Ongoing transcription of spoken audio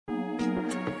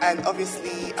And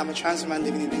obviously, I'm a trans woman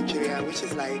living in Nigeria, which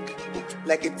is like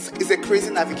it's a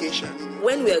crazy navigation.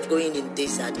 When we are going in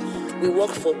desert, we walk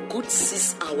for good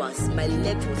 6 hours. My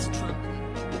leg was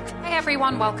trapped. Hey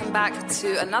everyone, welcome back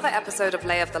to another episode of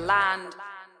Lay of the Land.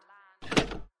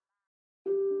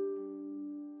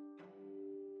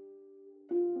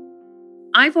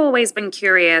 I've always been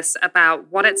curious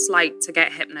about what it's like to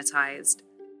get hypnotized.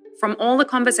 From all the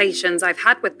conversations I've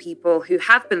had with people who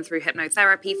have been through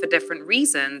hypnotherapy for different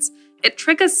reasons, it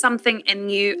triggers something in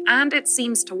you and it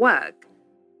seems to work.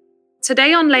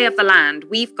 Today on Lay of the Land,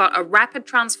 we've got a rapid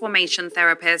transformation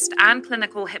therapist and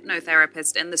clinical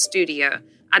hypnotherapist in the studio,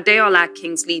 Adeola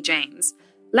Kingsley-James.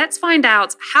 Let's find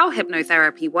out how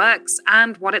hypnotherapy works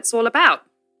and what it's all about.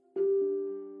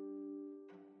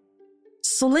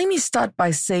 So let me start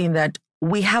by saying that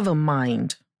we have a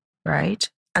mind, right?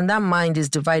 And that mind is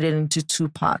divided into two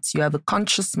parts. You have a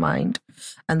conscious mind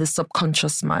and the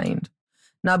subconscious mind.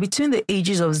 Now, between the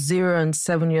ages of 0 and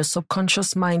 7, your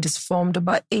subconscious mind is formed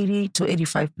about 80 to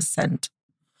 85%.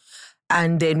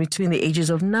 And then between the ages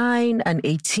of 9 and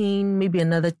 18, maybe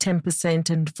another 10%.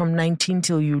 And from 19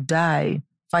 till you die,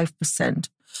 5%.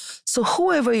 So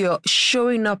whoever you're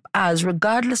showing up as,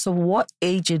 regardless of what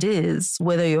age it is,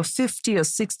 whether you're 50 or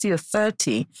 60 or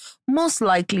 30, most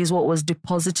likely is what was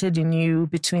deposited in you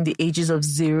between the ages of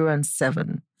 0 and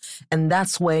 7. And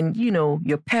that's when,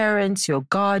 your parents, your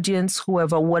guardians,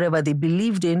 whoever, whatever they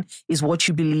believed in is what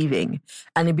you believe in.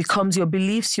 And it becomes your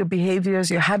beliefs, your behaviors,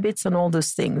 your habits, and all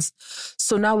those things.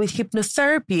 So now with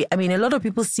hypnotherapy, a lot of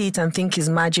people see it and think it's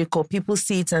magic, or people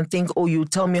see it and think, oh, you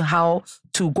tell me how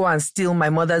to go and steal my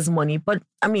mother's money. But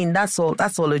that's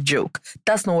all a joke.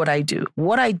 That's not what I do.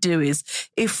 What I do is,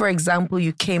 if, for example,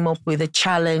 you came up with a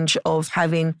challenge of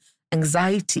having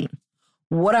anxiety,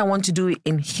 what I want to do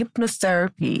in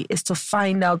hypnotherapy is to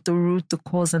find out the root, the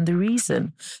cause, and the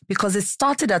reason. Because it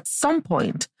started at some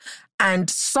point and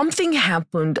something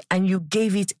happened and you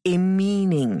gave it a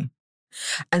meaning.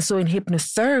 And so in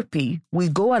hypnotherapy, we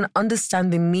go and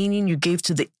understand the meaning you gave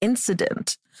to the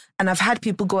incident. And I've had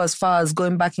people go as far as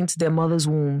going back into their mother's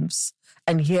wombs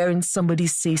and hearing somebody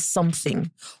say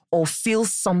something or feel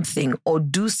something or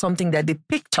do something that they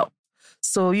picked up.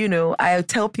 So, I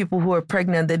tell people who are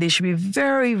pregnant that they should be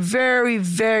very, very,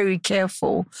 very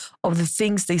careful of the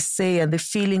things they say and the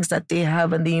feelings that they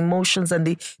have and the emotions and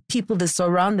the people they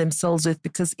surround themselves with,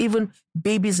 because even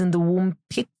babies in the womb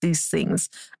pick these things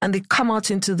and they come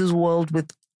out into this world with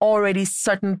already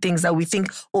certain things that we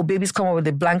think, oh, babies come out with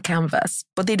a blank canvas,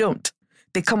 but they don't.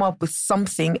 They come up with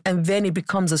something and then it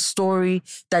becomes a story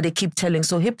that they keep telling.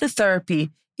 So hypnotherapy,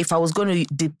 if I was going to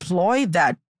deploy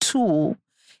that tool,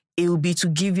 it will be to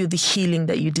give you the healing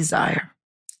that you desire.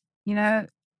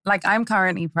 I'm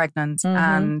currently pregnant,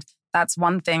 and that's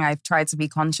one thing I've tried to be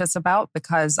conscious about,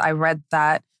 because I read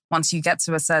that once you get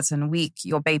to a certain week,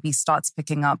 your baby starts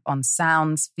picking up on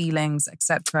sounds, feelings,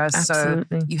 etc. So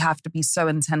you have to be so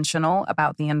intentional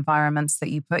about the environments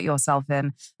that you put yourself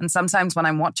in. And sometimes when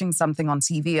I'm watching something on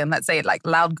TV and let's say like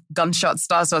loud gunshot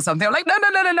starts or something, I'm like, no,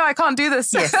 I can't do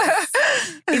this. Yes.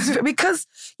 It's because,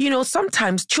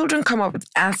 sometimes children come up with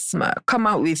asthma, come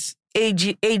out with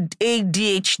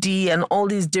ADHD and all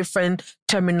these different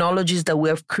terminologies that we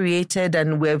have created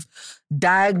and we've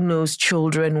diagnosed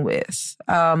children with.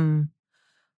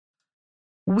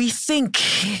 We think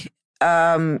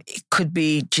it could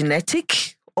be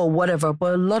genetic or whatever,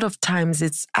 but a lot of times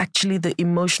it's actually the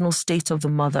emotional state of the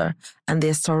mother and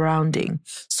their surrounding.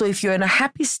 So if you're in a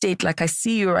happy state, like I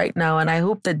see you right now, and I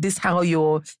hope that this is how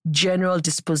your general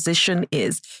disposition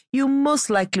is, you most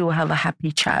likely will have a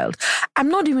happy child. I'm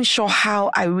not even sure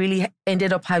how I really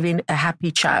ended up having a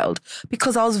happy child,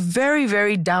 because I was very,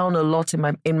 very down a lot in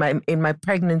my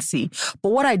pregnancy.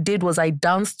 But what I did was I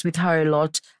danced with her a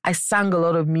lot. I sang a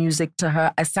lot of music to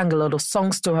her. I sang a lot of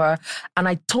songs to her, and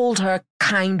I told her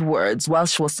kind words while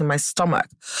she was in my stomach.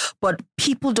 But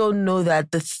people don't know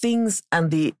that the things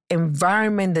and the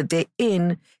environment that they're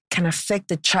in can affect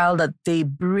the child that they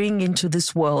bring into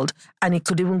this world. And it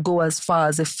could even go as far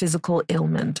as a physical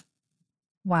ailment.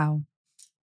 Wow.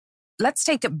 Let's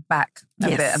take it back a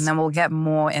bit, and then we'll get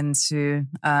more into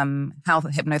how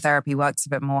hypnotherapy works a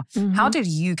bit more. Mm-hmm. How did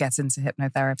you get into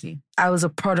hypnotherapy? I was a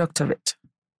product of it.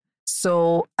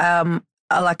 So,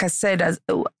 like I said,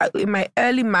 in my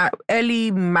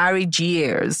early marriage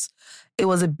years, it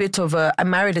was a bit of I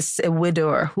married a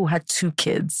widower who had 2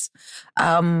 kids,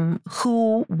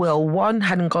 who, well, one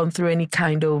hadn't gone through any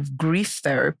kind of grief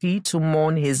therapy to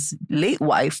mourn his late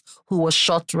wife, who was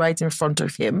shot right in front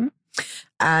of him.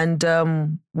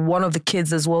 And one of the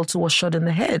kids as well too was shot in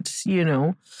the head,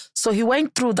 So he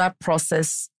went through that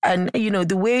process. And,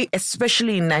 the way,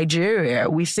 especially in Nigeria,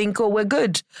 we think, oh, we're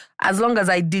good. As long as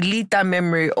I delete that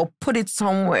memory or put it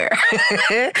somewhere,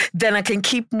 then I can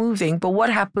keep moving. But what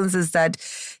happens is that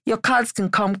your cards can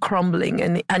come crumbling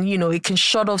and it can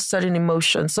shut off certain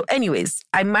emotions. So anyways,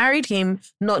 I married him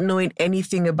not knowing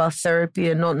anything about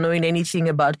therapy and not knowing anything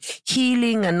about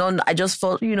healing. I just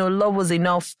felt, love was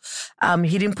enough.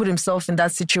 He didn't put himself in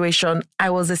that situation. I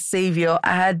was a savior.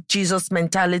 I had Jesus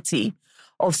mentality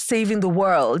of saving the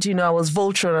world. I was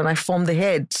Voltron and I formed the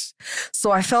head.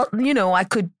 So I felt, I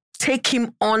could take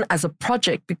him on as a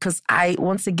project because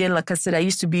once again, like I said,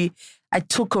 I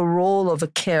took a role of a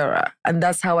carer, and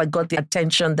that's how I got the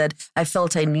attention that I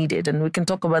felt I needed. And we can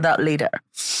talk about that later,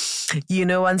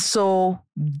 and so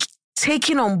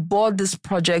taking on board this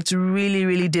project really,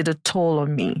 really did a toll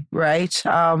on me, right?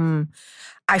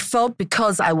 I felt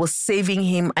because I was saving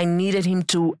him, I needed him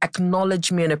to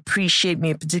acknowledge me and appreciate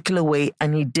me a particular way,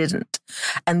 and he didn't.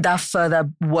 And that further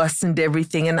worsened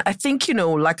everything. And I think,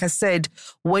 like I said,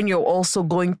 when you're also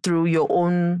going through your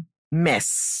own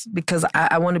mess, because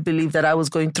I want to believe that I was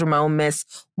going through my own mess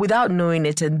without knowing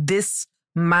it. And this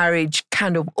marriage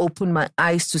kind of opened my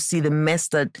eyes to see the mess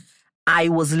that I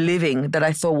was living that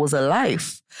I thought was a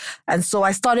life. And so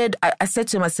I said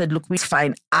to him, I said, look, it's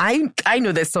fine. I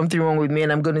know there's something wrong with me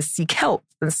and I'm going to seek help.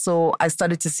 And so I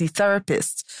started to see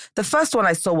therapists. The first one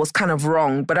I saw was kind of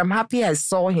wrong, but I'm happy I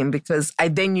saw him because I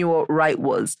then knew what right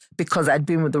was because I'd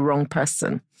been with the wrong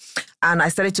person. And I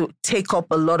started to take up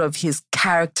a lot of his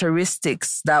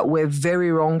characteristics that were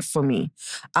very wrong for me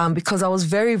because I was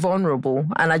very vulnerable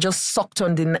and I just sucked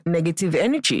on the negative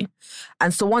energy.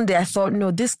 And so one day I thought, no,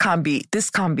 this can't be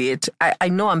it. I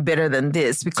know I'm better than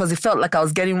this because it felt like I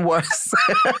was getting worse,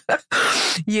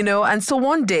 And so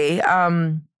one day I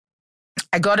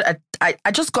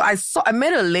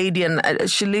met a lady and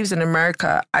she lives in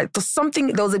America. There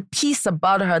was a piece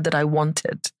about her that I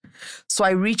wanted. So I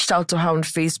reached out to her on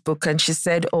Facebook and she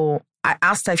said, I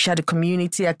asked her if she had a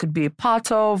community I could be a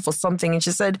part of or something. And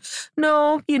she said,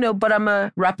 no, but I'm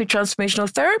a rapid transformational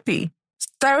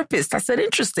therapist. I said,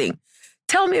 interesting.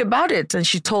 Tell me about it. And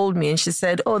she told me and she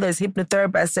said, there's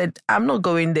hypnotherapy. I said, I'm not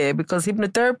going there because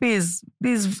hypnotherapy is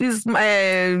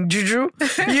my juju.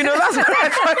 That's what I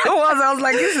thought it was. I was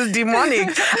like, this is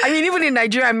demonic. I mean, even in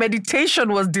Nigeria,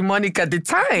 meditation was demonic at the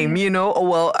time,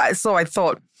 So I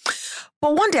thought.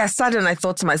 But one day I sat and I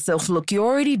thought to myself, look, you're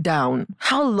already down.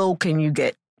 How low can you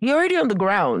get? You're already on the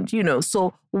ground,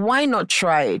 so why not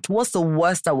try it? What's the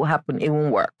worst that will happen? It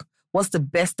won't work. What's the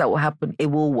best that will happen?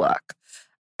 It will work.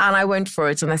 And I went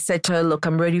for it and I said to her, look,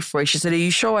 I'm ready for it. She said, are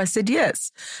you sure? I said,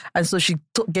 yes. And so she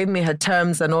gave me her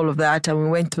terms and all of that. And we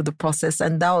went through the process.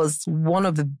 And that was one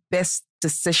of the best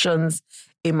decisions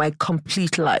in my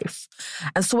complete life.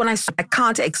 And so when I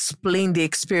can't explain the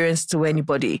experience to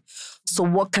anybody. So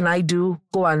what can I do?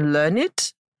 Go and learn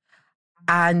it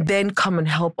and then come and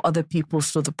help other people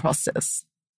through the process.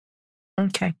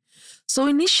 Okay. So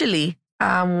initially,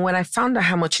 when I found out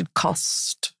how much it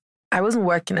cost, I wasn't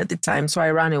working at the time, so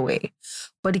I ran away.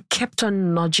 But it kept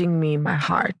on nudging me in my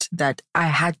heart that I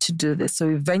had to do this. So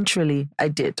eventually I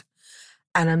did.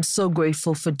 And I'm so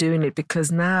grateful for doing it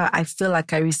because now I feel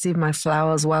like I receive my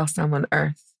flowers whilst I'm on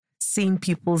earth, seeing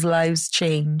people's lives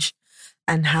change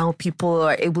and how people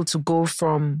are able to go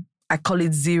from, I call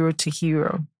it 0 to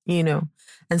hero,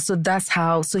 And so that's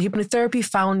how, hypnotherapy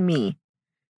found me,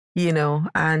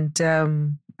 and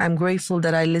I'm grateful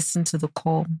that I listened to the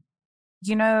call.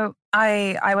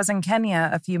 I was in Kenya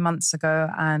a few months ago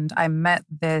and I met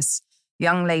this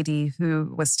young lady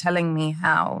who was telling me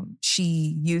how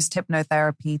she used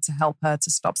hypnotherapy to help her to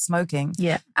stop smoking.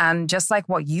 Yeah. And just like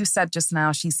what you said just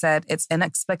now, she said, it's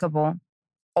inexplicable.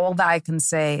 All that I can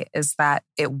say is that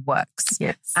it works.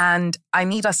 Yes. And I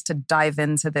need us to dive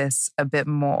into this a bit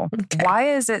more. Okay. Why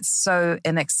is it so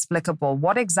inexplicable?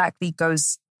 What exactly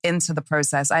goes into the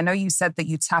process? I know you said that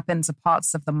you tap into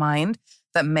parts of the mind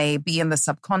that may be in the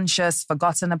subconscious,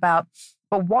 forgotten about.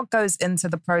 But what goes into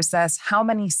the process? How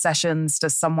many sessions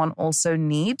does someone also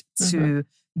need to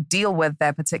deal with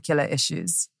their particular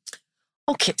issues?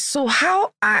 Okay, so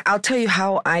I'll tell you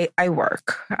how I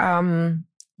work.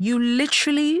 You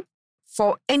literally,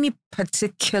 for any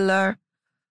particular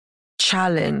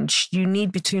challenge, you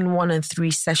need between 1 and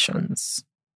 3 sessions.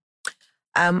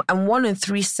 And 1 and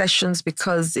 3 sessions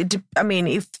because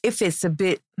if it's a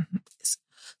bit.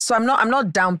 So I'm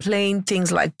not downplaying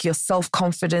things like your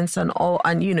self-confidence and all,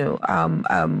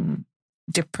 and,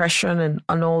 depression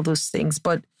and all those things.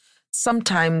 But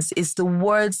sometimes it's the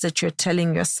words that you're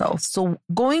telling yourself. So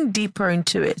going deeper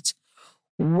into it,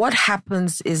 what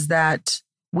happens is that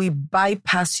we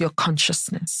bypass your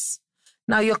consciousness.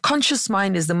 Now, your conscious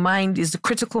mind is the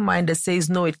critical mind that says,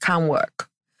 no, it can't work.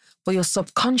 But your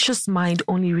subconscious mind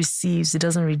only receives, it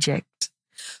doesn't reject.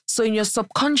 So in your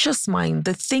subconscious mind,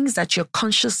 the things that your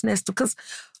consciousness, because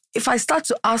if I start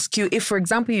to ask you, if, for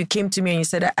example, you came to me and you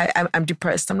said, I'm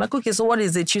depressed. I'm like, okay, so what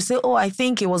is it? You say, I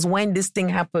think it was when this thing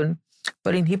happened.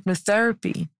 But in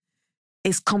hypnotherapy,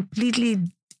 it's completely,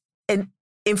 and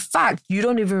in fact, you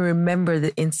don't even remember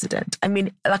the incident. I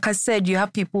mean, like I said, you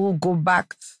have people who go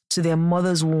back to their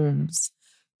mother's wombs.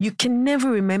 You can never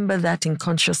remember that in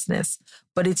consciousness,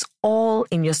 but it's all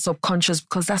in your subconscious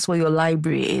because that's where your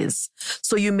library is.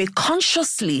 So you may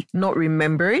consciously not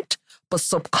remember it, but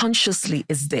subconsciously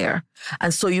it's there.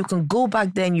 And so you can go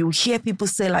back there and you hear people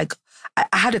say, like, I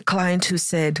had a client who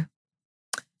said,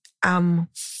 I'm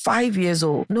 5 years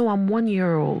old. No, I'm 1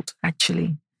 year old,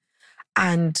 actually.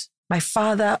 And my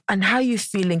father, and how are you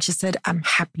feeling? She said, I'm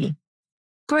happy.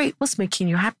 Great. What's making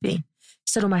you happy?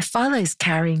 She said, my father is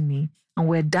carrying me and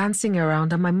we're dancing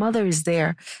around and my mother is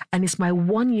there and it's my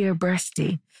 1 year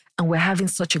birthday and we're having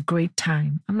such a great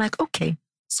time. I'm like, okay,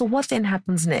 so what then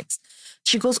happens next?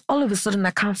 She goes, all of a sudden,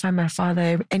 I can't find my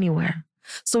father anywhere.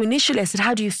 So initially I said,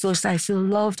 how do you feel? She said, I feel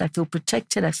loved. I feel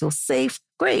protected. I feel safe.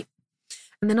 Great.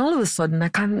 And then all of a sudden, I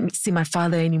can't see my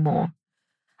father anymore.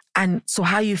 And so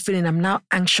how are you feeling? I'm now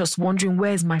anxious, wondering,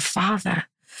 where's my father?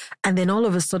 And then all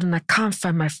of a sudden, I can't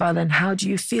find my father. And how do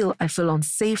you feel? I feel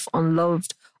unsafe,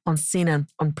 unloved, unseen, and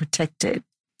unprotected.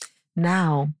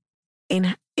 Now,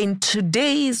 in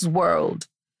today's world,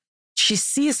 she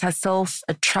sees herself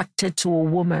attracted to a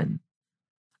woman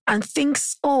and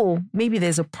thinks, maybe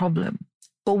there's a problem.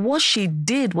 But what she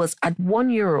did was at 1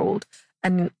 year old,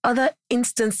 and in other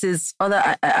instances,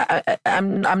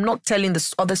 I'm not telling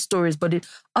the other stories, but in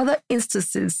other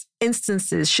instances,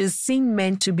 she's seen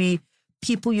men to be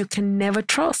people you can never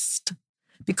trust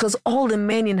because all the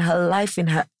men in her life, in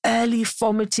her early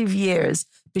formative years,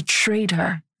 betrayed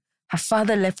her. Her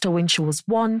father left her when she was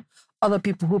 1. Other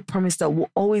people who promised that will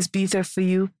always be there for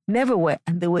you never were,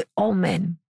 and they were all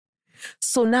men.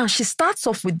 So now she starts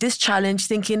off with this challenge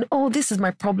thinking, this is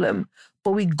my problem.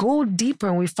 But we go deeper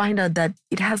and we find out that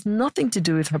it has nothing to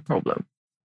do with her problem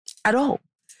at all.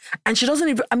 And she doesn't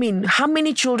even, how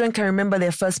many children can remember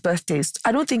their first birthdays?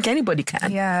 I don't think anybody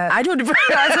can. Yeah. I don't even.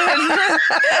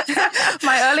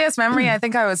 My earliest memory, I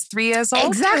think I was 3 years old.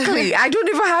 Exactly. I don't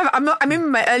even have, I'm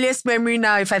in my earliest memory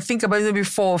now, if I think about it, maybe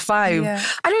 4 or 5. Yeah.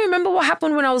 I don't remember what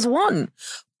happened when I was 1.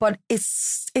 But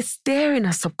it's there in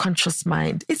her subconscious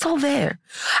mind. It's all there.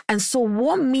 And so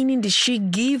what meaning did she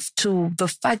give to the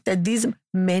fact that these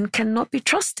men cannot be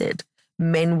trusted?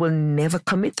 Men will never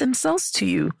commit themselves to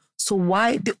you. So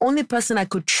why? The only person I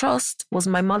could trust was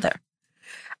my mother.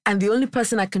 And the only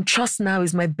person I can trust now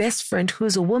is my best friend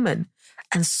who's a woman.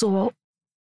 And so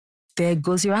there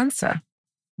goes your answer.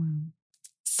 Mm.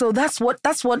 So that's what,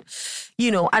 and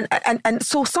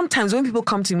so sometimes when people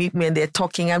come to meet me and they're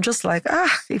talking, I'm just like,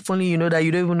 if only you know that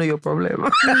you don't even know your problem.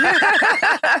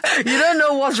 You don't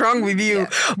know what's wrong with you.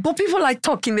 Yeah. But people like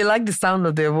talking, they like the sound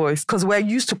of their voice because we're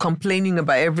used to complaining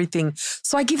about everything.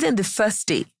 So I give them the first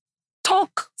day.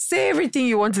 Talk, say everything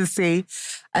you want to say.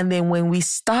 And then when we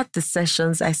start the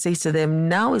sessions, I say to them,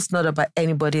 now it's not about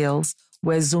anybody else.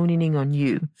 We're zoning in on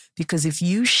you. Because if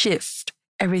you shift,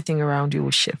 everything around you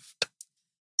will shift.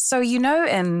 So,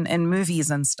 in movies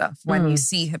and stuff, when you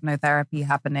see hypnotherapy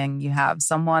happening, you have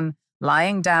someone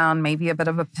lying down, maybe a bit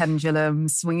of a pendulum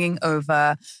swinging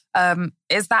over.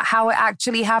 Is that how it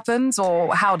actually happens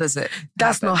or how does it happen?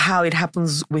 That's not how it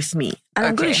happens with me. And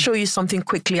I'm going to show you something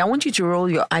quickly. I want you to roll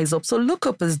your eyes up. So look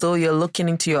up as though you're looking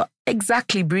into your,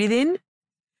 exactly, breathe in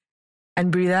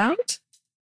and breathe out.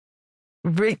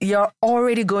 You're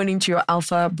already going into your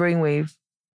alpha brainwave.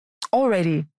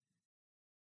 Already.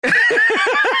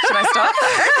 Should I stop?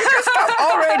 Stop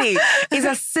already. It's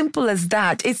as simple as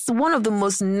that. It's one of the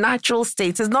most natural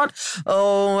states. It's not,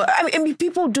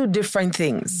 people do different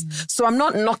things. So I'm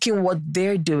not knocking what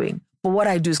they're doing, but what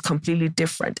I do is completely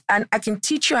different. And I can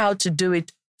teach you how to do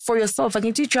it for yourself. I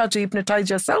can teach you how to hypnotize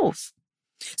yourself.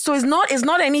 So it's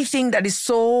not anything that is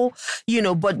so,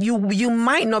 but you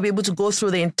might not be able to go through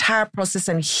the entire process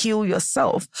and heal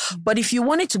yourself. But if you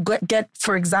wanted to get,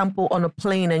 for example, on a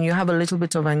plane and you have a little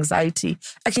bit of anxiety,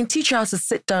 I can teach you how to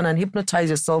sit down and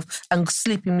hypnotize yourself and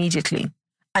sleep immediately.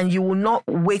 And you will not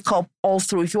wake up all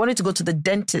through. If you wanted to go to the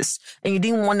dentist and you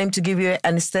didn't want them to give you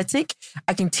anesthetic,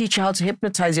 I can teach you how to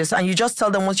hypnotize yourself. And you just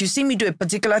tell them, once you see me do a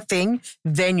particular thing,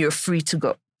 then you're free to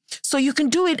go. So you can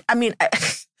do it.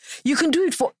 You can do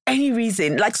it for any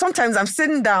reason. Like sometimes I'm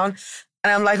sitting down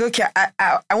And I'm like, okay,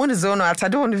 I want to zone out. I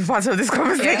don't want to be part of this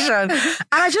conversation. Yeah.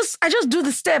 I just do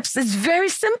the steps. It's very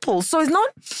simple. So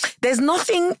there's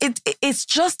nothing, it's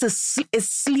just a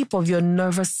sleep of your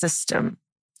nervous system.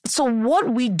 So what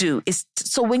we do is,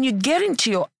 so when you get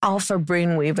into your alpha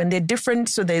brainwave, and they're different,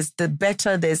 so there's the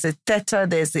beta, there's the theta,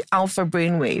 there's the alpha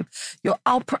brainwave. Your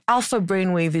alpha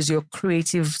brainwave is your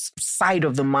creative side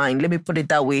of the mind. Let me put it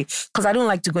that way, because I don't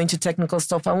like to go into technical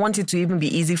stuff. I want it to even be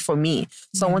easy for me.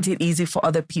 So I want it easy for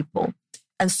other people.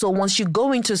 And so once you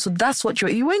go into, so that's what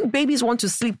when babies want to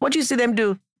sleep, what do you see them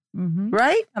do? Mm-hmm.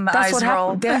 Right? And the eyes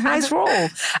roll. Their eyes roll.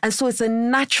 And so it's a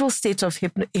natural state of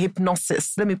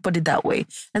hypnosis. Let me put it that way.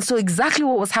 And so exactly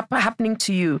what was happening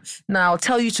to you. Now I'll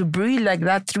tell you to breathe like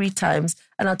that 3 times,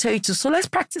 and I'll tell you so let's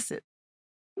practice it.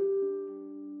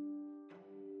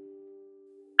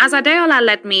 As Adeola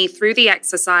led me through the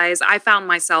exercise, I found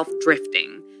myself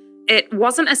drifting. It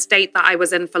wasn't a state that I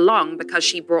was in for long because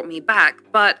she brought me back,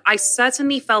 but I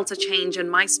certainly felt a change in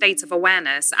my state of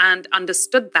awareness and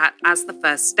understood that as the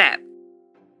first step.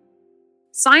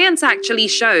 Science actually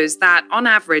shows that, on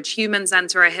average, humans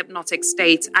enter a hypnotic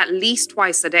state at least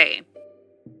twice a day.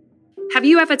 Have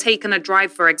you ever taken a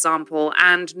drive, for example,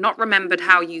 and not remembered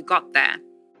how you got there?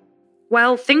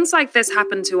 Well, things like this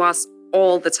happen to us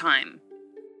all the time.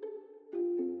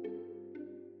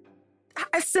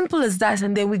 As simple as that.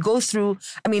 And then we go through,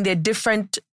 there are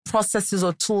different processes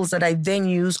or tools that I then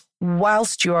use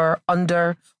whilst you're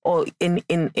under or in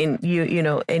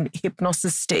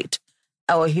hypnosis state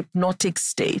or hypnotic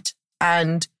state.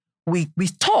 And we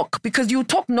talk, because you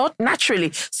talk not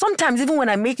naturally. Sometimes even when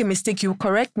I make a mistake, you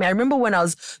correct me. I remember when I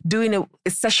was doing a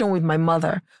session with my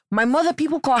mother. My mother,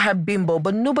 people call her Bimbo,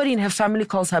 but nobody in her family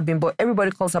calls her Bimbo.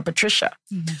 Everybody calls her Patricia.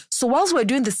 Mm-hmm. So whilst we're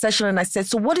doing the session and I said,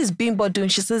 so what is Bimbo doing?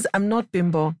 She says, I'm not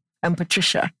Bimbo, I'm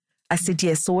Patricia. I said,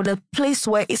 yes. So the place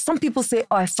where some people say,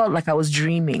 oh, I felt like I was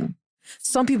dreaming.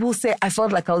 Some people say, I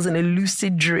felt like I was in a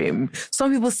lucid dream.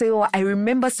 Some people say, oh, I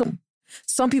remember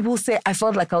Some people say, I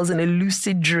felt like I was in a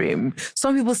lucid dream.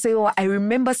 Some people say, oh, I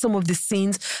remember some of the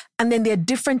scenes. And then there are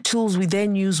different tools we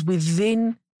then use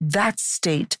within that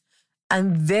state.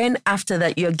 And then after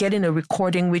that, you're getting a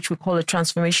recording, which we call a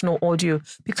transformational audio,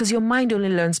 because your mind only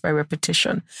learns by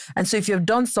repetition. And so if you've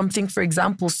done something, for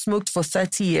example, smoked for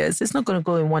 30 years, it's not going to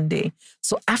go in one day.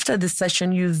 So after the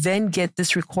session, you then get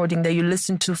this recording that you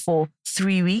listen to for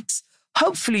 3 weeks.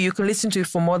 Hopefully you can listen to it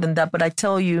for more than that. But I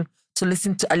tell you, to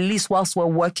listen to at least whilst we're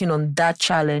working on that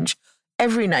challenge.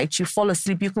 Every night you fall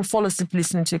asleep. You can fall asleep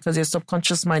listening to it because your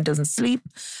subconscious mind doesn't sleep.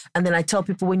 And then I tell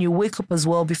people when you wake up as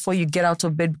well, before you get out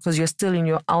of bed, because you're still in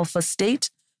your alpha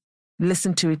state,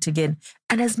 listen to it again.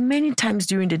 And as many times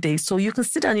during the day. So you can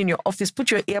sit down in your office, put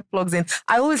your earplugs in.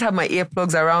 I always have my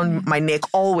earplugs around my neck,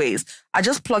 always. I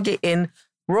just plug it in,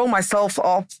 roll myself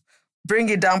up, bring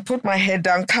it down, put my head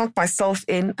down, count myself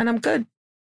in, and I'm good.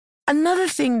 Another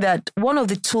thing that one of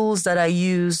the tools that I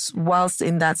use whilst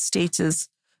in that state is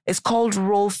called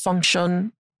role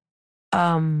function,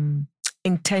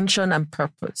 intention and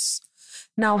purpose.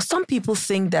 Now, some people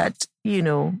think that,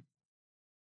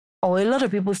 or a lot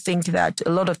of people think that a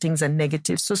lot of things are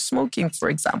negative. So smoking, for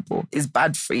example, is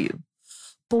bad for you.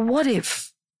 But what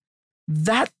if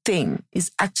that thing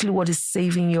is actually what is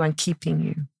saving you and keeping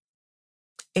you?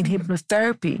 In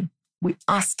hypnotherapy, we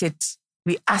ask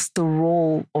the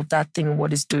role of that thing and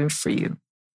what it's doing for you.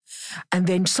 And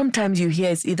then sometimes you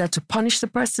hear it's either to punish the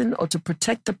person or to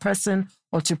protect the person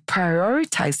or to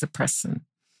prioritize the person.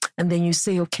 And then you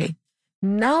say, okay,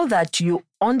 now that you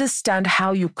understand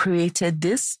how you created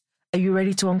this, are you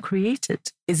ready to uncreate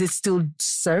it? Is it still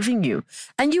serving you?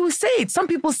 And you will say it. Some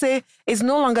people say, it's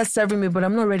no longer serving me, but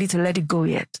I'm not ready to let it go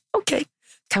yet. Okay,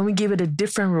 can we give it a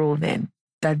different role then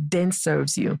that then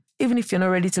serves you? Even if you're not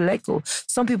ready to let go.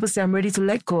 Some people say, I'm ready to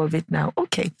let go of it now.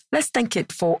 Okay, let's thank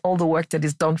it for all the work that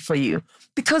is done for you.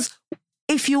 Because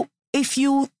if you,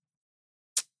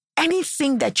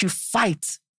 anything that you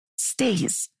fight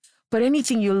stays, but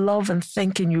anything you love and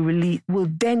thank and you release will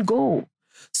then go.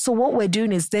 So what we're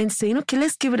doing is then saying, okay,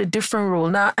 let's give it a different role.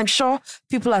 Now, I'm sure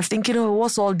people are thinking, oh,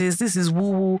 what's all this? This is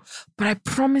woo-woo. But I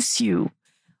promise you,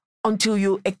 until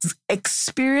you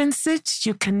experience it,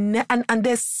 you can, and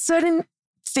there's certain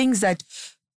things that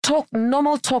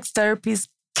normal talk therapies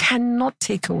cannot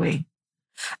take away.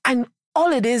 And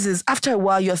all it is after a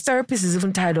while, your therapist is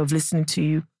even tired of listening to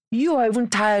you. You are even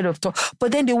tired of talk,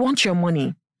 but then they want your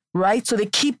money, right? So they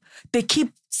keep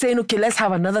saying, okay, let's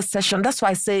have another session. That's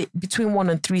why I say between 1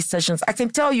 and 3 sessions. I can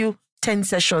tell you 10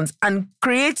 sessions and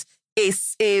create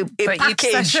a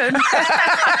package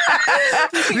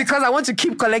because I want to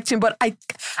keep collecting. But I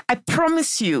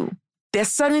promise you, there's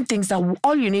certain things that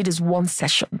all you need is 1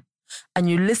 session. and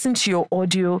you listen to your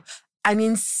audio, and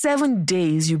in 7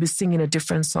 days, you'll be singing a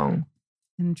different song.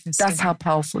 Interesting. That's how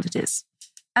powerful it is.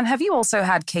 And have you also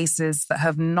had cases that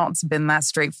have not been that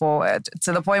straightforward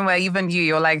to the point where even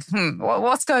you're like,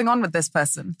 what's going on with this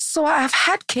person? So I've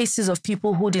had cases of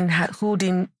people who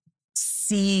didn't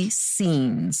see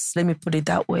scenes. Let me put it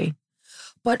that way.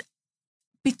 But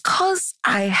because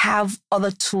I have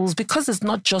other tools, because it's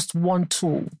not just one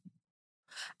tool,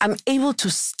 I'm able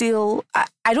to still,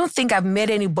 I don't think I've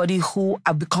met anybody who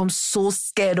I've become so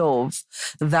scared of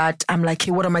that I'm like,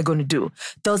 hey, what am I going to do?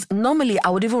 Normally,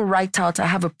 I would even write out, I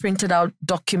have a printed out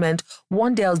document.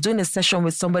 One day I was doing a session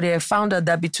with somebody. I found out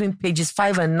that between pages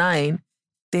 5 and 9,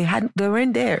 they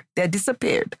weren't there. They had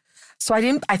disappeared. So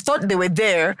I thought they were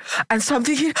there. And so I'm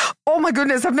thinking, oh my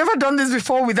goodness, I've never done this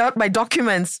before without my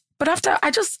documents. But after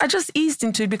I just eased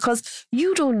into it because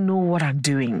you don't know what I'm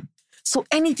doing. So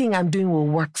anything I'm doing will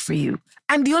work for you.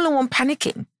 I'm the only one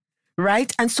panicking,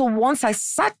 right? And so once I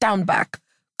sat down back,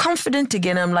 confident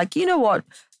again, I'm like, you know what?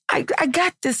 I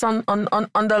got this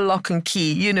under lock and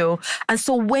key, you know? And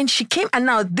so when she came, and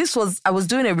now I was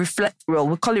doing we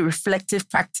call it reflective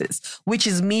practice, which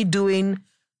is me doing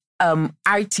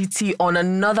RTT on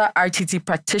another RTT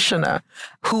practitioner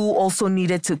who also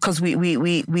needed to, because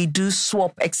we do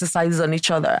swap exercises on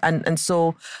each other. And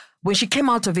so when she came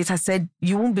out of it, I said,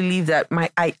 you won't believe that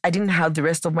I didn't have the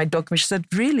rest of my documents. She said,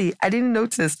 really? I didn't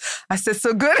notice. I said,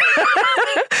 so good.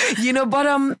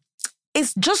 But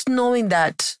it's just knowing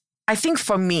that, I think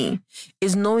for me,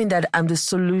 is knowing that I'm the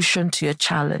solution to your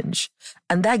challenge.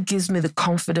 And that gives me the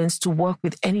confidence to work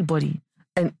with anybody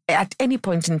and at any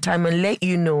point in time and let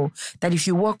you know that if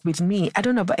you work with me, I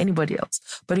don't know about anybody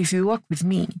else, but if you work with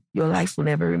me, your life will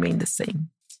never remain the same.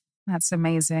 That's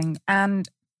amazing. And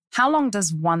how long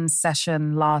does one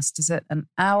session last? Is it an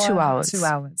hour? 2 hours. 2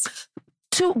 hours.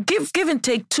 Give and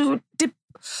take two.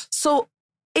 So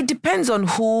it depends on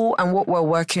who and what we're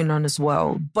working on as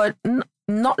well, but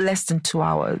not less than 2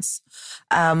 hours.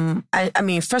 I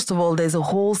mean, first of all, there's a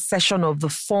whole session of the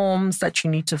forms that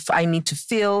I need to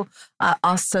fill,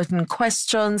 ask certain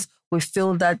questions. We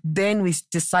fill that, then we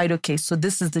decide, okay, so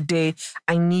this is the day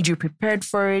I need you prepared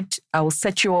for it. I will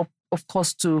set you up, of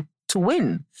course, to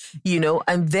win,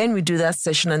 and then we do that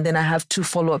session. And then I have 2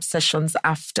 follow-up sessions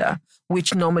after,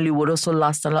 which normally would also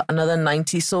last another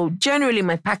 90. So generally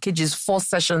my package is 4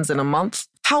 sessions in a month.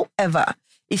 However,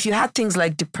 if you had things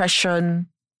like depression,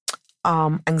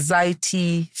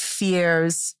 anxiety,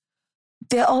 fears,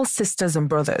 they're all sisters and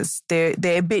brothers. They're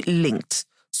a bit linked.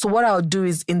 So what I'll do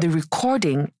is in the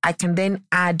recording, I can then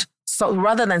add, so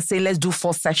rather than say, let's do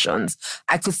 4 sessions,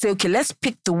 I could say, okay, let's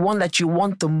pick the one that you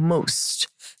want the most.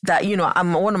 That,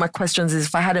 one of my questions is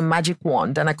if I had a magic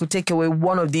wand and I could take away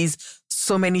one of these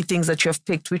so many things that you have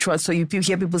picked, which one? So you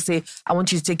hear people say, I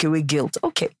want you to take away guilt.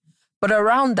 Okay. But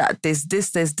around that, there's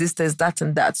this, there's that,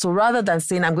 and that. So rather than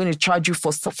saying, I'm going to charge you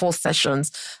for 4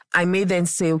 sessions, I may then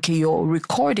say, okay, your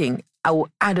recording, I will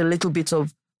add a little bit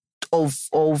of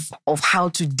how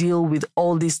to deal with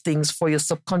all these things for your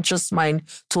subconscious mind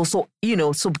to also,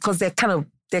 so because they're kind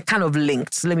of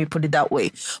linked. Let me put it that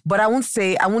way. But I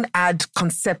won't add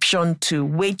conception to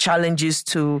weight challenges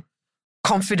to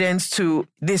confidence to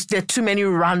this. There are too many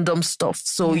random stuff.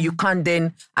 So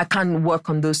I can't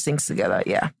work on those things together.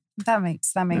 Yeah. That makes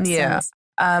sense.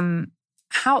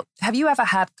 How have you ever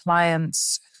had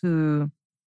clients who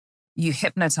you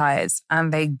hypnotize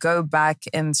and they go back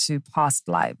into past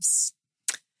lives?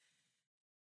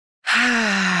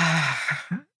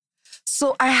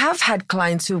 So I have had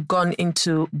clients who've gone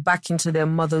back into their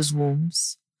mother's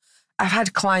wombs. I've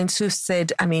had clients who've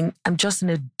said, I'm just in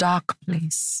a dark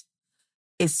place.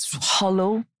 It's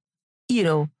hollow,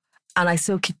 and I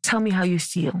say, okay, tell me how you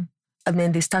feel. And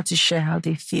then they start to share how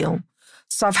they feel.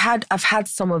 So I've had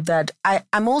some of that.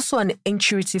 I'm also an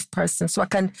intuitive person, so I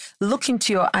can look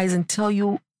into your eyes and tell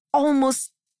you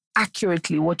almost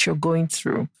accurately what you're going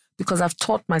through because I've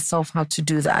taught myself how to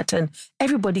do that. And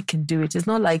everybody can do it. It's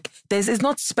not like it's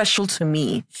not special to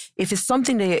me. If it's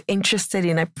something that you're interested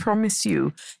in, I promise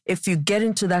you, if you get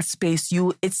into that space,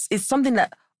 it's something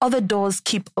that other doors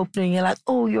keep opening. You're like,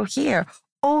 oh, you're here.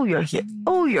 Oh, you're here.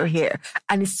 Oh, you're here.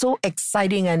 And it's so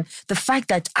exciting. And the fact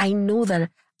that I know that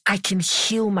I can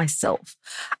heal myself.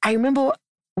 I remember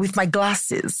with my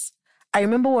glasses, I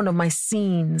remember one of my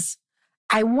scenes,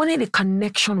 I wanted a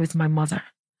connection with my mother.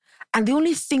 And the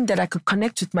only thing that I could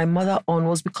connect with my mother on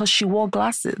was because she wore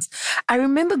glasses. I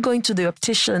remember going to the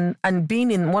optician and being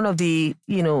in one of the,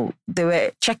 they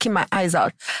were checking my eyes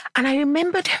out. And I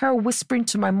remembered her whispering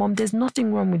to my mom, there's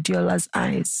nothing wrong with Adeola's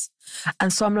eyes.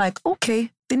 And so I'm like,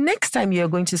 okay, the next time you're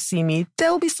going to see me,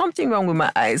 there'll be something wrong with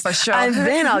my eyes. For sure. And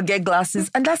then I'll get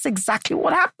glasses. And that's exactly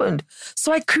what happened.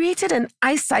 So I created an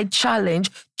eyesight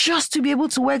challenge just to be able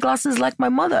to wear glasses like my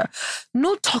mother.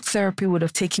 No talk therapy would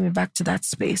have taken me back to that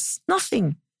space.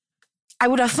 Nothing. I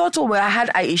would have thought, I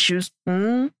had eye issues,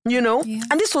 And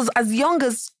this was as young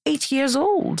as 8 years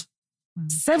old.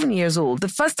 7 years old. The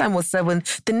first time was 7.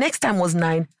 The next time was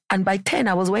 9. And by 10,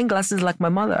 I was wearing glasses like my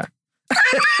mother.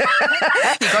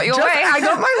 You got your way. I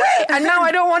got my way. And now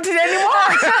I don't want it anymore.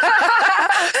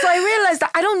 So I realized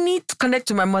that I don't need to connect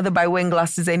to my mother by wearing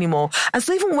glasses anymore. And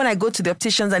so even when I go to the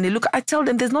opticians and they look, I tell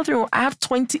them there's nothing wrong. I have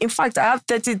 20. In fact, I have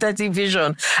 30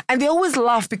 vision. And they always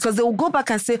laugh because they will go back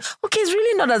and say, okay, it's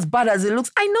really not as bad as it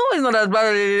looks. I know it's not as bad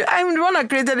as it is. I'm the one that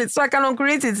created it, so I cannot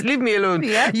create it. Leave me alone.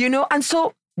 Yeah. And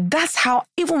so that's how,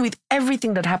 even with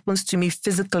everything that happens to me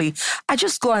physically, I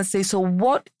just go and say, so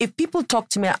what, if people talk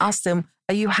to me, I ask them,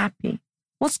 are you happy?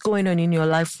 What's going on in your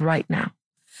life right now?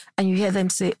 And you hear them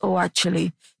say, oh,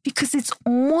 actually, because it's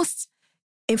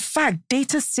in fact,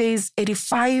 data says 80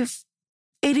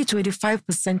 to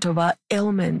 85% of our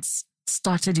ailments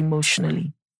started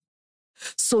emotionally.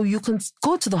 So you can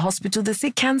go to the hospital, they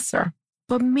say cancer,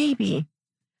 but maybe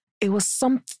it was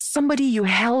somebody you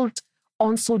held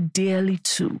on so dearly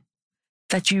to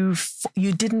that you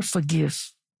didn't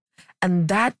forgive. And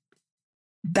that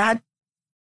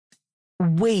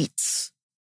weight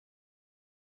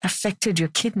affected your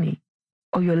kidney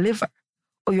or your liver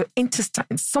or your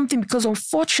intestines, something, because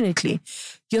unfortunately,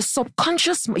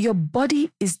 your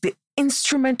body is the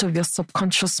instrument of your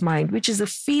subconscious mind, which is a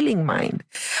feeling mind.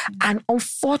 And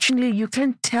unfortunately, you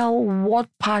can tell what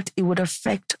part it would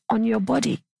affect on your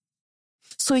body.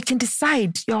 So you can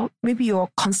decide, maybe you're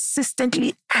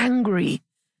consistently angry.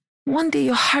 One day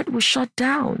your heart will shut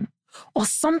down or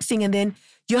something, and then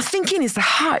you're thinking it's the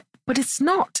heart, but it's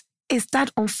not. It's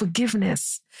that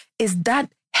unforgiveness. It's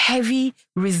that heavy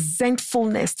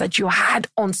resentfulness that you had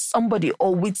on somebody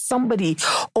or with somebody.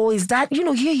 Or is that,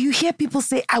 you hear people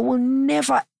say, I will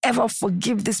never, ever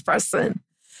forgive this person.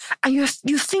 And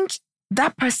you think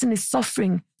that person is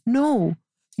suffering. No,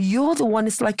 you're the one.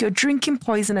 It's like you're drinking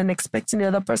poison and expecting the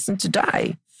other person to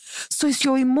die. So it's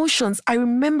your emotions. I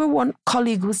remember one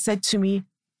colleague who said to me,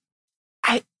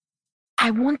 I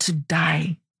want to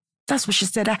die. That's what she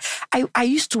said. I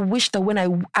used to wish that when I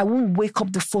won't wake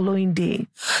up the following day.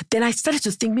 Then I started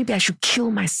to think maybe I should kill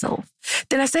myself.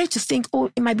 Then I started to think,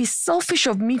 it might be selfish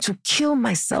of me to kill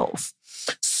myself.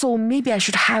 So maybe I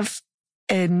should have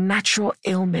a natural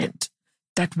ailment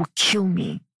that will kill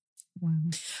me.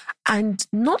 Wow. And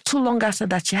not too long after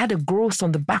that, she had a growth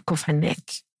on the back of her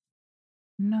neck.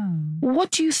 No.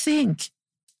 What do you think?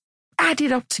 Add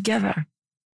it up together.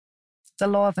 The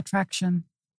law of attraction.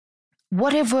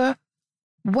 Whatever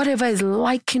is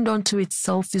likened unto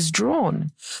itself is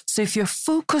drawn. So if you're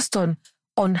focused on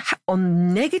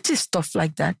negative stuff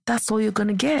like that, that's all you're going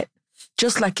to get.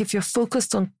 Just like if you're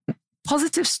focused on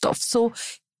positive stuff. So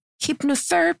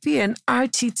hypnotherapy and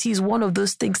RTT is one of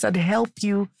those things that help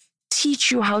you,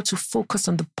 teach you how to focus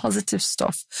on the positive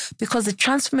stuff, because the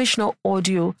transformational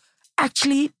audio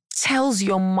actually tells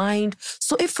your mind.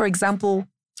 So if, for example,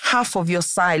 half of your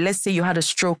side, let's say you had a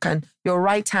stroke and your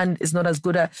right hand is not as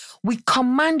good at, we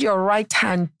command your right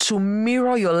hand to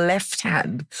mirror your left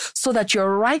hand so that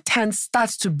your right hand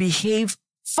starts to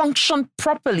function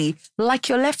properly like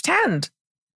your left hand.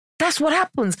 That's what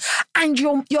happens. And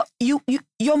your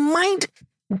mind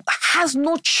has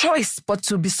no choice but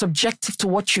to be subjective to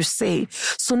what you say.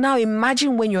 So now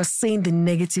imagine when you're saying the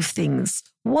negative things.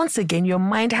 Once again, your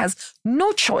mind has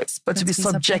no choice but to be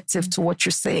subjective to what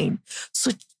you're saying.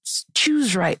 So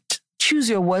choose right. Choose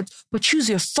your words, but choose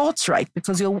your thoughts right,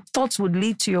 because your thoughts would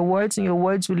lead to your words and your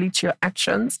words will lead to your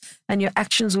actions and your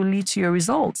actions will lead to your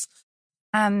results.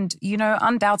 And,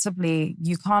 undoubtedly,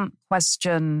 you can't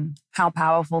question how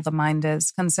powerful the mind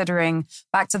is, considering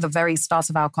back to the very start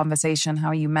of our conversation,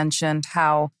 how you mentioned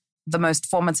how the most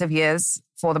formative years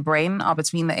for the brain are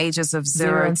between the ages of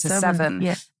 0 to 7.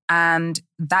 Yeah. And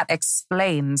that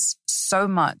explains so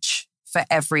much for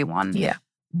everyone. Yeah.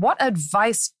 What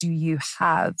advice do you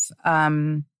have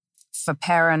for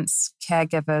parents,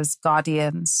 caregivers,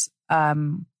 guardians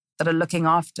that are looking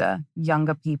after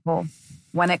younger people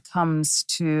when it comes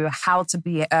to how to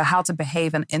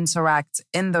behave and interact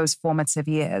in those formative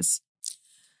years?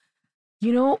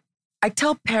 I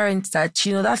tell parents that,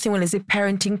 that thing when they say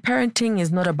parenting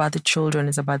is not about the children,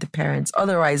 it's about the parents.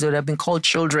 Otherwise, it would have been called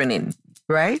children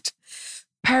right?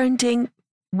 Parenting,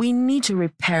 we need to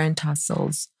reparent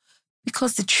ourselves,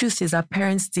 because the truth is our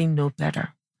parents didn't know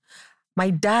better. My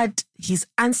dad, his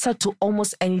answer to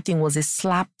almost anything was a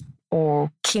slap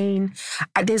or cane.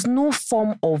 There's no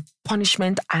form of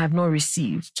punishment I have not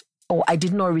received or I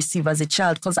did not receive as a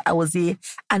child because I was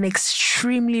an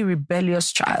extremely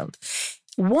rebellious child.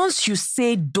 Once you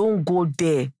say don't go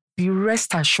there, be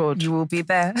rest assured. You will be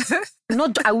there.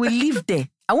 I will live there.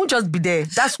 I won't just be there.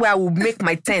 That's where I will make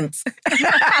my tent. And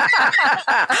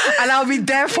I'll be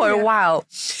there for a while.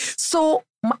 So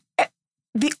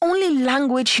the only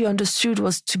language he understood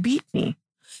was to beat me.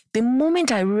 The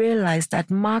moment I realized that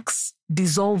marks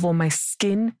dissolve on my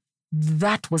skin,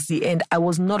 that was the end. I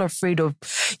was not afraid of.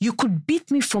 You could beat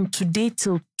me from today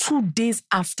till 2 days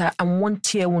after and one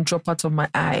tear won't drop out of my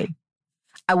eye.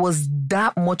 I was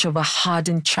that much of a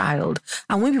hardened child.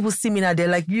 And when people see me now, they're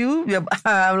like,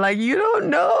 I'm like, you don't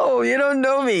know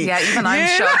me. Yeah, even I'm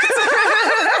shocked.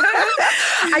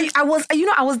 I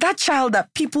was that child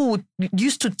that people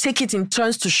used to take it in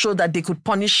turns to show that they could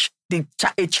punish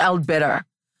a child better.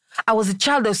 I was a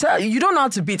child that said, you don't know how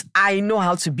to beat. I know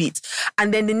how to beat.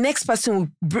 And then the next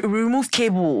person will remove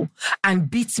cable and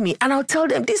beat me. And I'll tell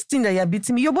them, this thing that you're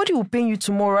beating me, your body will pain you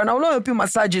tomorrow and I will not help you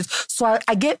massage it. So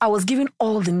I was given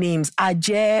all the names.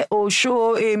 Aje,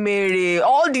 Osho, Emere,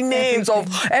 all the names of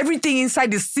everything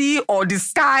inside the sea or the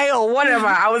sky or whatever.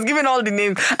 I was given all the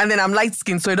names. And then I'm light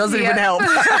skinned, so it doesn't even help.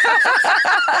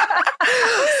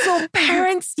 So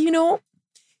parents,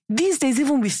 these days,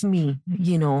 even with me,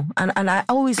 and I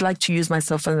always like to use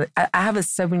myself. I have a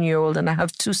 7-year-old and I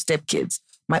have 2 stepkids,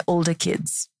 my older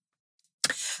kids.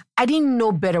 I didn't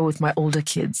know better with my older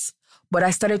kids, but I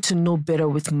started to know better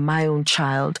with my own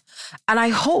child. And I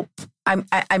hope,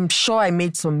 I'm sure I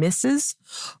made some misses,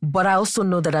 but I also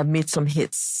know that I've made some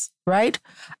hits, right?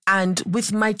 And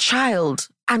with my child,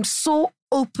 I'm so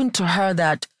open to her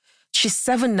that she's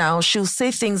 7 now. She'll say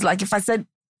things like,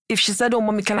 if she said, oh,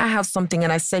 mommy, can I have something?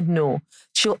 And I said no,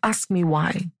 she'll ask me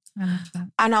why. I love that.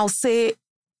 And I'll say,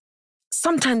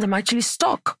 sometimes I'm actually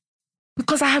stuck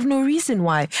because I have no reason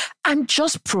why. I'm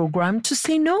just programmed to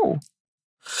say no.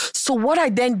 So what I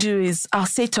then do is I'll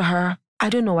say to her, I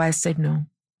don't know why I said no.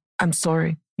 I'm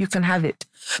sorry. You can have it.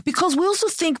 Because we also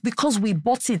think because we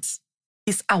bought it,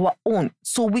 it's our own.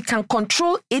 So we can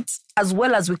control it as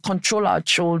well as we control our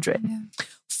children. Yeah.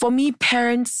 For me,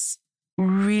 parents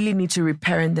really need to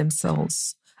reparent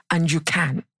themselves, and you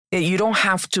can. You don't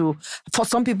have to. For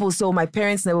some people, so my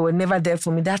parents were never there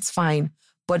for me. That's fine.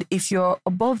 But if you're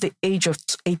above the age of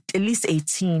at least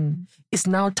 18, it's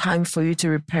now time for you to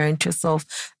reparent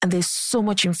yourself. And there's so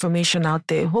much information out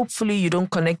there. Hopefully, you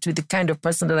don't connect with the kind of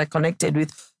person that I connected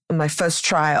with in my first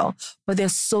trial. But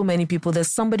there's so many people. There's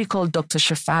somebody called Dr.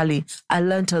 Shafali. I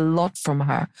learned a lot from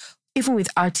her. Even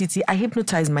with RTT, I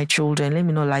hypnotize my children, let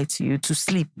me not lie to you, to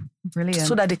sleep. Brilliant.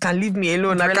 So that they can leave me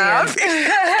alone. Brilliant.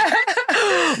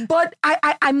 But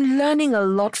I'm learning a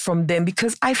lot from them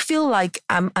because I feel like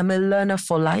I'm a learner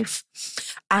for life.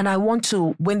 And I want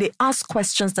to, when they ask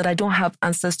questions that I don't have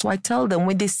answers to, I tell them.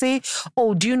 When they say,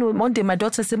 oh, do you know, one day my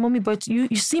daughter said, Mommy, but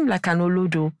you seem like an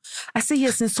Olodo. I say,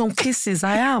 yes, in some cases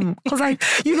I am. Because I'm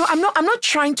not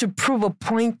trying to prove a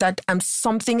point that I'm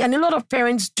something. And a lot of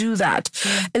parents do that.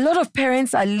 Yeah. A lot of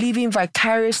parents are living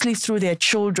vicariously through their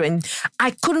children.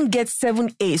 I couldn't get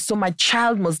 7 A's, so my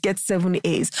child must get 7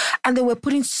 A's. And they were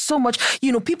putting so much,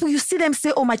 people, you see them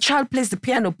say, oh, my child plays the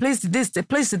piano, plays this, they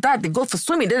plays that, they go for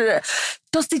swimming.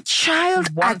 Does the child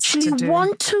actually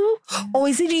want to? Yeah. Or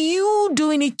is it you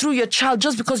doing it through your child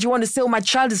just because you want to say, oh, my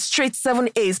child is straight 7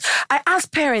 A's? I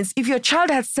ask parents, if your child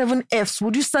had 7 F's,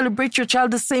 would you celebrate your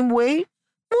child the same way?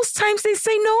 Most times they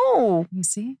say no. You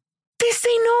see? They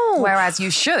say no. Whereas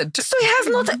you should. So it has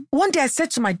not. One day I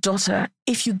said to my daughter,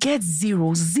 if you get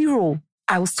 0,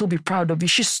 I will still be proud of you.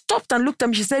 She stopped and looked at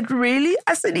me. She said, really?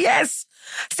 I said, yes.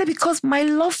 I said, because my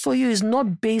love for you is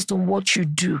not based on what you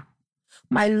do.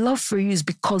 My love for you is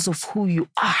because of who you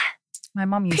are. My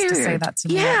mom used to say that to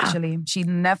me, actually. She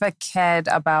never cared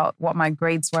about what my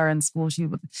grades were in school. She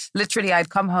would literally, I'd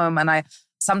come home and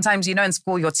sometimes, in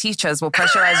school, your teachers will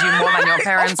pressurize you more than your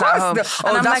parents at home.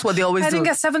 That's what they always do. I didn't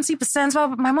get 70%. Well,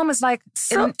 my mom is like,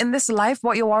 in this life,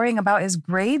 what you're worrying about is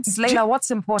grades. Layla,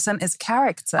 what's important is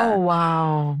character. Oh,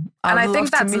 wow. And I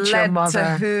think that's led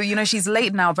to who, she's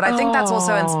late now, but I think that's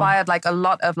also inspired a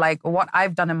lot of what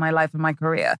I've done in my life and my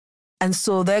career. And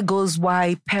so there goes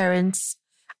why parents,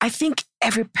 I think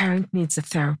every parent needs a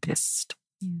therapist.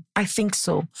 I think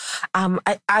so. I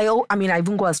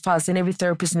even go as far as saying every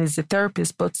therapist needs a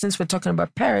therapist, but since we're talking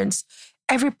about parents,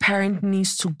 every parent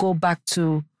needs to go back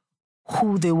to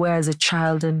who they were as a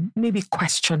child and maybe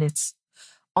question it,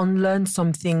 unlearn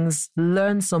some things,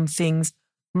 learn some things,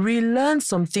 relearn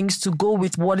some things to go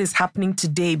with what is happening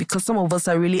today, because some of us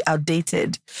are really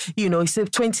outdated. You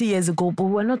said 20 years ago, but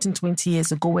we're not in 20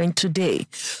 years ago, we're in today.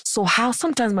 So how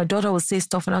sometimes my daughter will say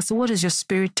stuff and I'll say, what does your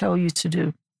spirit tell you to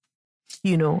do?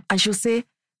 And she'll say,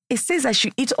 it says I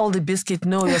should eat all the biscuit.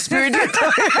 No, your spirit.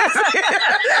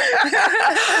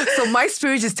 So my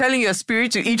spirit is telling your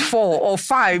spirit to eat 4 or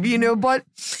 5, but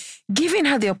giving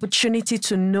her the opportunity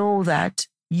to know that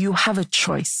you have a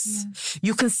choice. Yeah.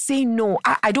 You can say no.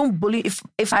 I don't believe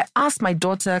if I ask my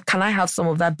daughter, can I have some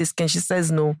of that biscuit? And she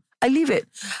says no, I leave it.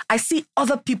 I see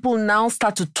other people now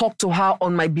start to talk to her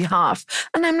on my behalf.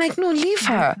 And I'm like, no, leave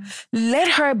her.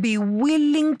 Let her be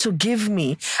willing to give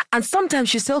me. And sometimes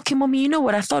she say, okay, mommy, you know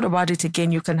what? I thought about it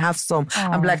again. You can have some.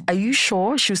 I'm like, are you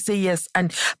sure? She'll say yes.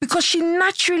 And because she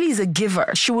naturally is a giver,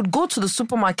 she would go to the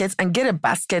supermarket and get a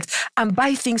basket and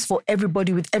buy things for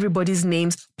everybody with everybody's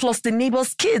names, plus the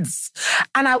neighbor's kids.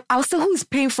 And I'll say, who's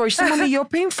paying for it? She say, mommy, you're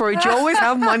paying for it. You always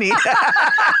have money. And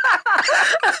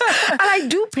I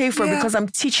do pay for it because I'm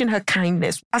teaching her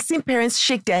kindness. I've seen parents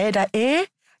shake their head at,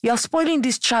 you're spoiling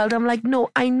this child. I'm like, no,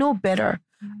 I know better.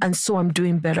 And so I'm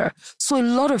doing better. So a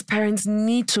lot of parents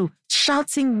need to,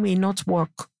 shouting may not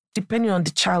work depending on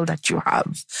the child that you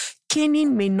have.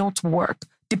 Caning may not work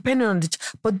depending on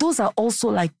but those are also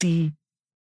like the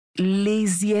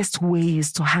laziest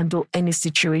ways to handle any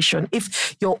situation.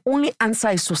 If your only answer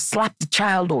is to slap the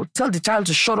child or tell the child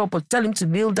to shut up or tell him to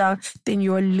kneel down, then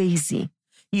you're lazy.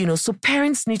 So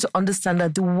parents need to understand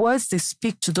that the words they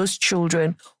speak to those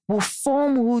children will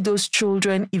form who those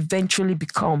children eventually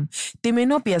become. They may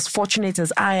not be as fortunate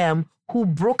as I am, who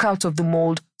broke out of the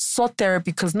mold, sought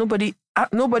therapy because nobody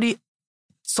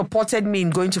supported me in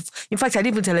going to... In fact, I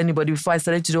didn't even tell anybody before I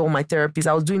started to do all my therapies.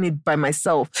 I was doing it by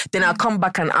myself. Then I'll come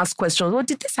back and ask questions. Oh,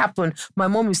 did this happen? My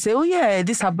mom will say, oh yeah,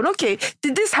 this happened. Okay,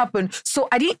 did this happen? So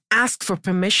I didn't ask for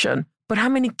permission. But how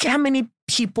many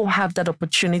people have that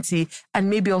opportunity and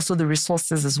maybe also the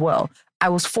resources as well? I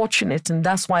was fortunate, and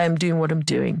that's why I'm doing what I'm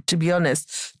doing, to be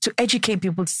honest, to educate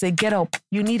people to say, get up,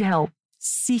 you need help,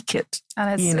 seek it.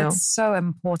 And it's so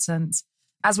important.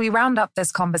 As we round up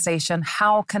this conversation,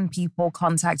 how can people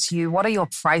contact you? What are your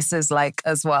prices like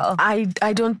as well? I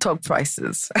don't talk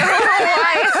prices.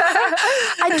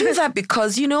 I do that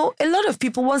because, a lot of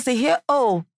people, once they hear,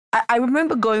 I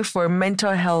remember going for a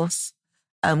mental health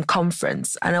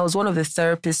conference, and I was one of the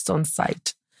therapists on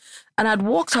site. And I'd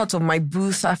walked out of my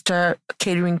booth after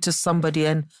catering to somebody,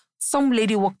 and some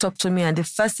lady walked up to me, and the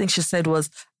first thing she said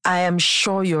was, I am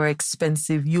sure you're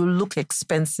expensive. You look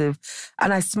expensive.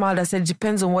 And I smiled. I said, it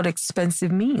depends on what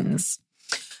expensive means.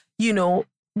 If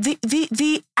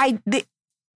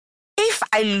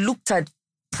I looked at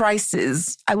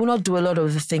prices, I will not do a lot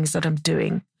of the things that I'm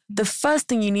doing. The first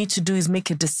thing you need to do is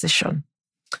make a decision.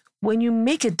 When you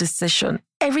make a decision,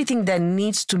 everything that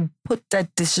needs to put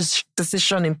that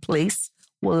decision in place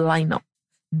will line up.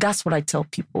 That's what I tell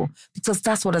people, because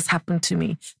that's what has happened to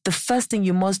me. The first thing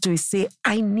you must do is say,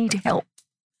 I need help.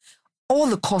 All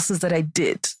the courses that I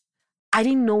did, I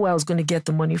didn't know where I was going to get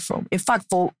the money from. In fact,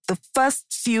 for the first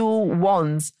few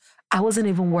ones, I wasn't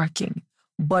even working.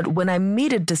 But when I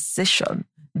made a decision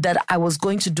that I was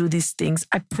going to do these things,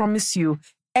 I promise you,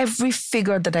 every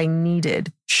figure that I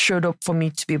needed showed up for me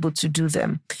to be able to do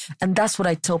them. And that's what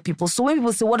I tell people. So when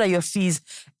people say, what are your fees?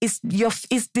 Is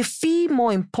the fee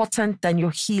more important than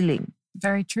your healing?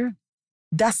 Very true.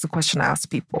 That's the question I ask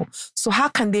people. So how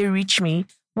can they reach me?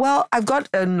 Well, I've got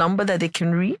a number that they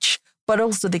can reach, but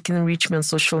also they can reach me on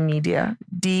social media.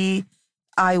 DIYOLA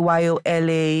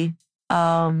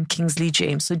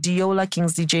Kingsley-James. So Adeola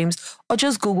Kingsley-James, or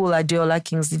just Google Adeola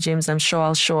Kingsley-James. I'm sure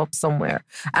I'll show up somewhere.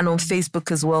 And on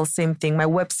Facebook as well, same thing. My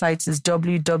website is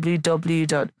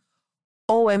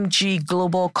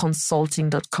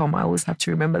www.omgglobalconsulting.com. I always have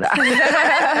to remember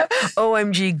that.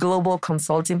 OMG Global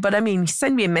Consulting. But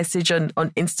send me a message on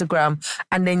Instagram,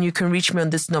 and then you can reach me on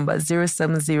this number,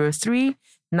 0703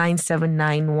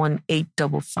 979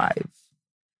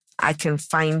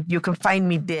 1855. You can find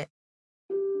me there.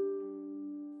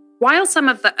 While some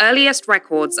of the earliest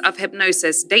records of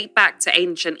hypnosis date back to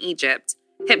ancient Egypt,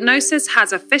 hypnosis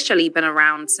has officially been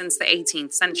around since the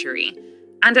 18th century,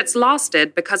 and it's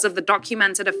lasted because of the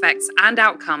documented effects and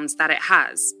outcomes that it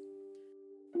has.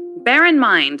 Bear in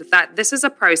mind that this is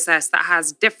a process that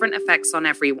has different effects on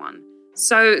everyone,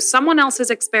 so someone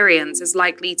else's experience is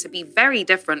likely to be very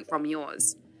different from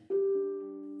yours.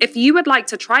 If you would like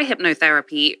to try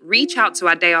hypnotherapy, reach out to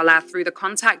Adeola through the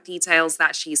contact details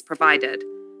that she's provided.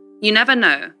 You never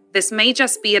know, this may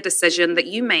just be a decision that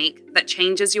you make that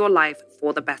changes your life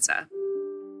for the better.